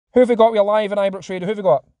Who have we got? We're live in Ibrox Radio. Who have we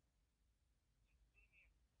got?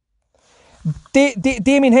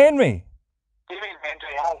 Damien Henry. Damien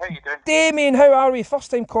Henry, how are you doing? Damien, how are we?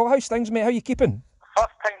 First time call. How's things, mate? How you keeping? First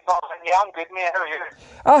time calling. Yeah, I'm good, mate. How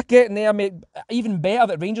are you? Getting there, mate. Even better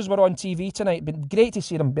that Rangers were on TV tonight. Been great to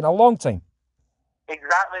see them. Been a long time.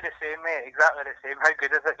 Exactly the same, mate. Exactly the same. How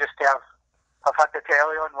good is it just to have had the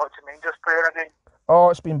telly on watching Rangers play again? Oh,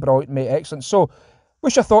 it's been brilliant, mate. Excellent. So,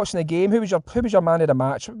 what's your thoughts on the game? Who was your man of the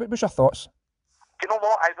match? What's your thoughts? Do you know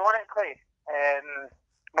what? Ironically,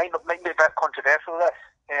 might be a bit controversial this.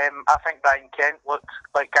 I think Ryan Kent looked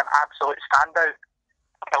like an absolute standout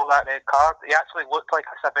until that red card. He actually looked like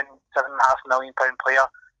a £7.5 million player,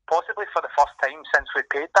 possibly for the first time since we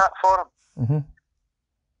paid that for him. Mm-hmm.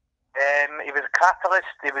 He was a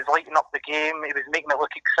catalyst. He was lighting up the game. He was making it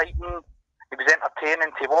look exciting. He was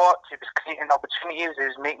entertaining to watch. He was creating opportunities. He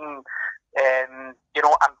was making,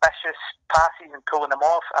 ambitious passes and pulling them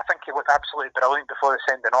off. I think he looked absolutely brilliant before the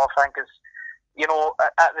sending off. I think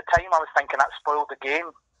at the time I was thinking that spoiled the game,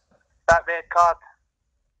 that red card.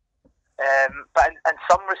 But in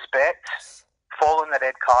some respects, following the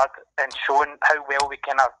red card and showing how well we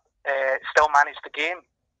kind of still managed the game,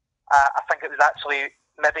 I think it was actually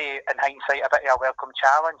maybe in hindsight a bit of a welcome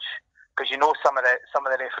challenge, because some of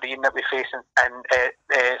the refereeing that we face in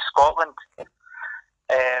Scotland,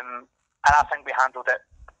 and I think we handled it.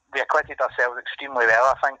 We acquitted ourselves extremely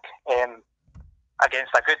well, I think,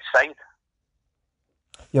 against a good side.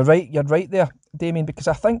 You're right there, Damien, because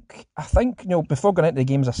I think before going into the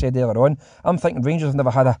game, as I said earlier on, I'm thinking Rangers have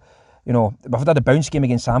never had we've had a bounce game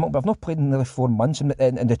against Hamilton, but I've not played in nearly 4 months, and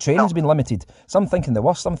the training's been limited. So I'm thinking the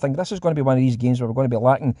worst. I'm thinking this is going to be one of these games where we're going to be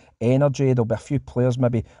lacking energy. There'll be a few players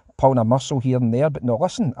maybe pulling a muscle here and there, but no,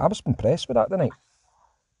 listen, I was impressed with that tonight.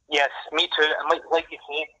 Yes, me too. And like you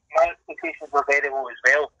say, my expectations were very low as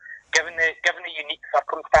well. Given the unique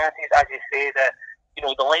circumstances, as you say,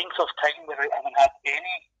 the length of time without having had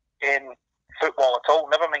any football at all,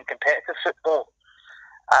 never mind competitive football.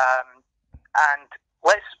 And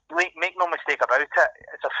let's make no mistake about it,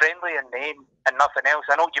 it's a friendly in name and nothing else.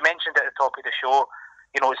 I know you mentioned at the top of the show,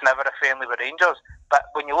 it's never a friendly with Rangers,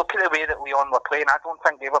 but when you look at the way that Lyon were playing, I don't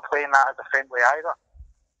think they were playing that as a friendly either.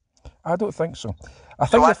 I don't think so. I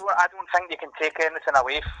don't think you can take anything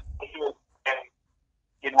away from you,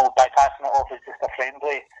 by passing it off as just a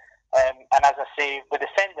friendly. And as I say, with the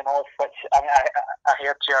sending off, which I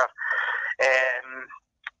heard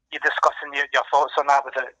you discussing your thoughts on that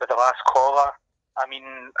with the last caller. I mean,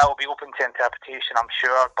 it'll be open to interpretation, I'm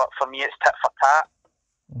sure, but for me, it's tit for tat.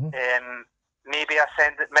 Mm-hmm. Maybe a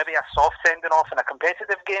soft sending off in a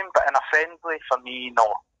competitive game, but in a friendly, for me,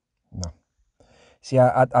 no. No. See,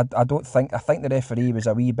 I don't think. I think the referee was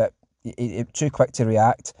a wee bit too quick to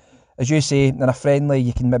react. As you say, in a friendly,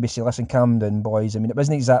 you can maybe say, "Listen, calm down, boys." I mean, it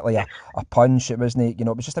wasn't exactly a punch. It wasn't, it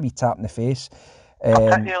was just a wee tap in the face.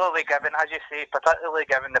 Particularly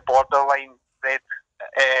given the borderline red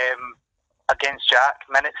against Jack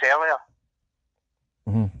minutes earlier.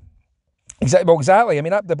 Mm-hmm. Exactly. I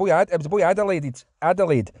mean, it was the boy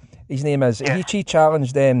Adelaide. His name is. Yeah. He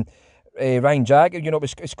challenged Ryan Jack.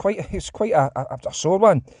 It's quite a sore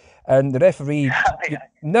one, and the referee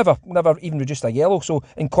never even reduced a yellow. So,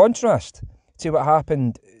 in contrast to what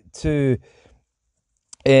happened to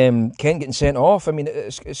Kent getting sent off, I mean,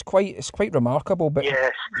 it's quite remarkable. But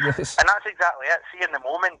yes, and that's exactly it. See, in the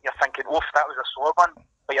moment, you're thinking, "Oof, that was a sore one,"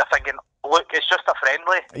 but you're thinking, "Look, it's just a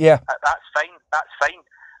friendly." Yeah, that's fine.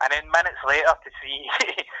 And then minutes later, to see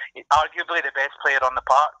arguably the best player on the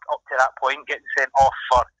park up to that point getting sent off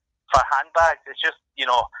for handbags, it's just,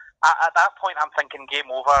 at that point I'm thinking game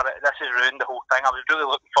over, this has ruined the whole thing. I was really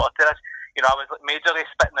looking forward to this. I was majorly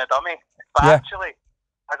spitting the dummy. But actually,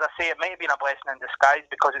 as I say, it might have been a blessing in disguise,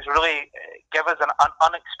 because it's really given us an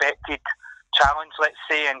unexpected challenge, let's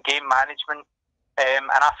say, in game management. And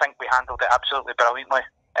I think we handled it absolutely brilliantly.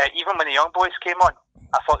 Even when the young boys came on,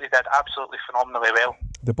 I thought they did absolutely phenomenally well.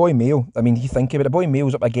 The boy Mayo, I mean, you think about it, the boy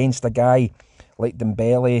Mayo's up against a guy like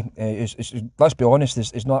Dembele, let's be honest,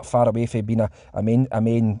 is not far away from being a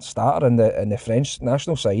main starter in the French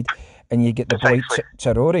national side, and you get the boy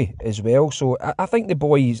Traoré as well. So I think the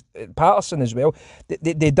boys Patterson as well,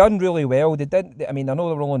 they done really well. They did. I mean, I know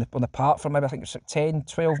they were only on the park for maybe, I think it was like 10,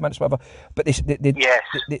 12 minutes, whatever. But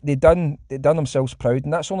they done themselves proud,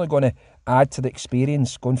 and that's only going to add to the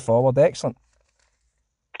experience going forward. Excellent.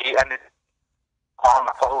 And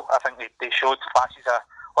I think they showed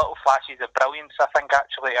little flashes of brilliance, I think,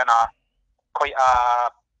 actually, in quite a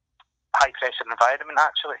high pressure environment,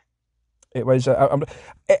 actually. It was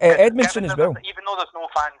Edmondson as well. Even though there's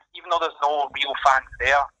no real fans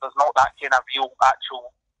there, there's not that kind of real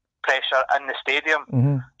actual pressure in the stadium.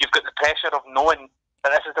 Mm-hmm. You've got the pressure of knowing that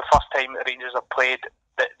this is the first time that Rangers have played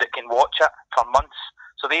that can watch it for months.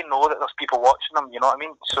 So they know that there's people watching them, you know what I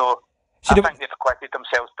mean? So I think they've acquitted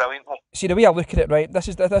themselves brilliantly. See, the way I look at it, right, this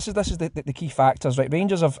is the key factors, right?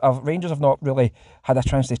 Rangers have not really had a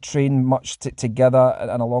chance to train much together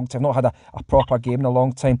in a long time, not had a proper game in a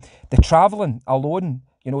long time. The travelling alone,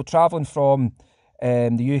 travelling from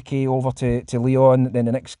the UK over to Lyon, then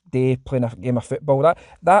the next day playing a game of football, that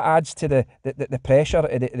adds to the pressure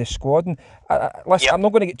of the squad. And listen, I'm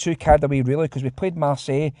not going to get too carried away really, because we played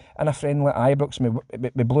Marseille in a friendly at Ibrox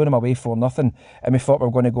and we blew them away 4-0, and we thought we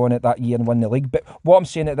were going to go on it that year and win the league. But what I'm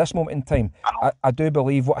saying at this moment in time, I do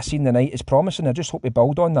believe what I've seen tonight is promising. I just hope we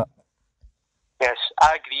build on that. Yes,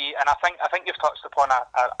 I agree, and I think you've touched upon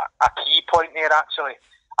a key point there. Actually,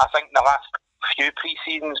 I think the last few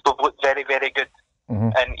pre-seasons we've looked very, very good.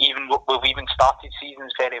 Mm-hmm. And we've even started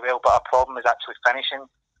seasons very well, but our problem is actually finishing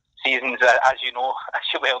seasons, as you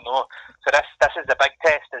well know. So this is the big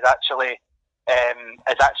test, is actually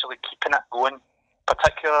keeping it going.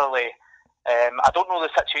 Particularly, I don't know the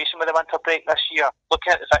situation with the winter break this year.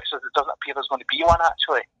 Looking at the fixtures, it doesn't appear there's going to be one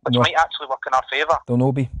actually, which might actually work in our favour. There'll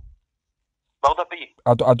no be. Will there be?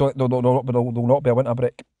 I don't. There'll not be a winter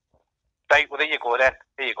break. Right. Well, there you go then.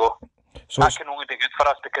 There you go. So that can only be good for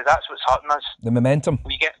us, because that's what's hurting us. The momentum.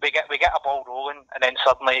 We get a ball rolling, and then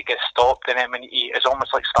suddenly it gets stopped, and then it's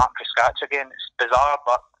almost like starting from scratch again. It's bizarre,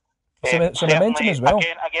 but so momentum as well.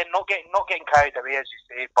 Again, not getting carried away, as you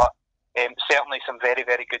say, but certainly some very,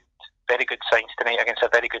 very good signs tonight against a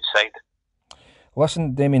very good side.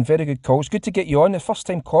 Listen, Damien, very good calls. Good to get you on. The first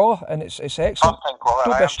time caller, and it's excellent. First time caller.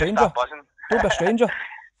 Don't be a stranger. Don't be a stranger.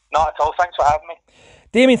 Not at all. Thanks for having me.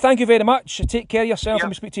 Damien, thank you very much. Take care of yourself, and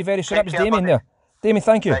we'll speak to you very soon. That was Damien there. Damien,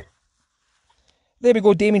 thank you. Right. There we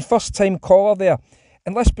go, Damien, first time caller there.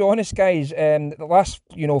 And let's be honest, guys, the last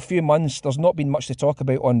few months there's not been much to talk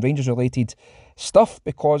about on Rangers related stuff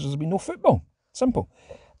because there's been no football. Simple.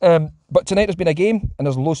 But tonight there's been a game and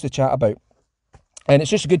there's loads to chat about. And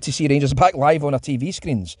it's just good to see Rangers back live on our TV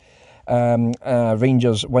screens.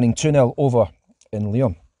 Rangers winning 2-0 over in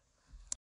Lyon.